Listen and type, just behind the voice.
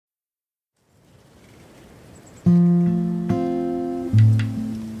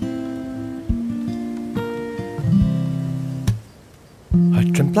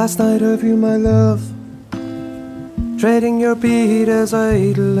dreamt last night of you, my love, treading your beat as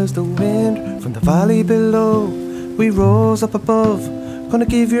idle as the wind. From the valley below, we rose up above. Gonna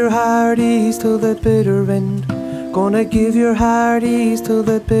give your heart ease till the bitter end. Gonna give your heart ease till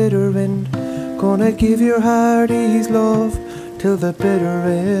the bitter end. Gonna give your heart ease, love, till the bitter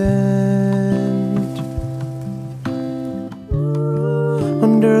end.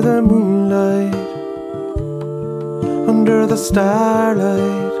 Under the moonlight, under the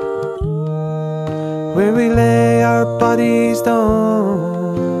starlight, where we lay our bodies down,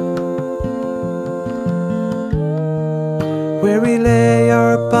 where we lay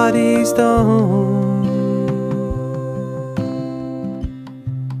our bodies down.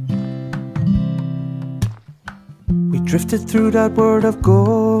 We drifted through that world of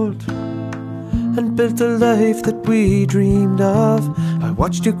gold and built a life that we dreamed of. I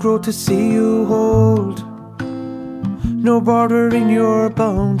watched you grow to see you hold no border in your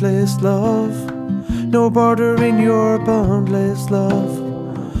boundless love. No border in your boundless love.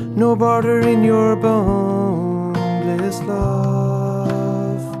 No border in your boundless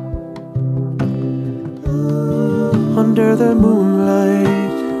love. Under the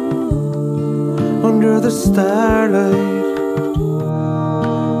moonlight, under the starlight,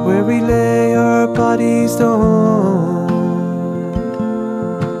 where we lay our bodies down,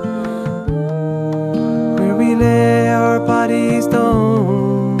 where we lay our bodies down.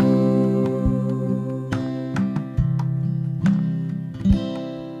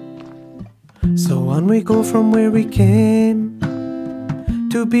 So on we go from where we came,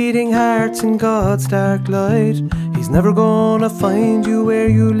 to beating hearts in God's dark light. He's never gonna find you where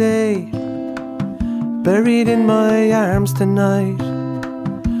you lay, buried in my arms tonight,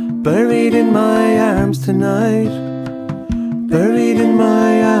 buried in my arms tonight, buried in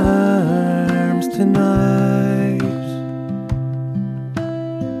my arms tonight.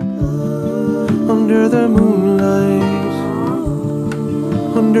 Under the moonlight,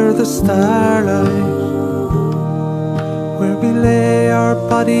 under the starlight, where we lay our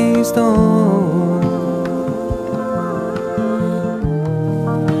bodies down,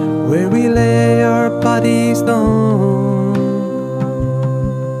 where we lay our bodies down.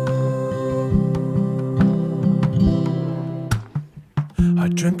 I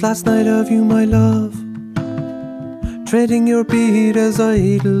dreamt last night of you, my love, treading your beat as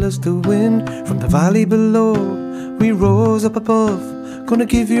idle as the wind. From the valley below, we rose up above. Gonna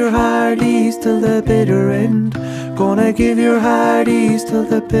give your heart ease till the bitter end. Gonna give your heart ease till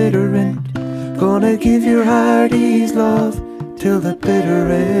the bitter end. Gonna give your heart ease, love, till the bitter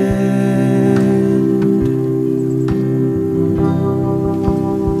end.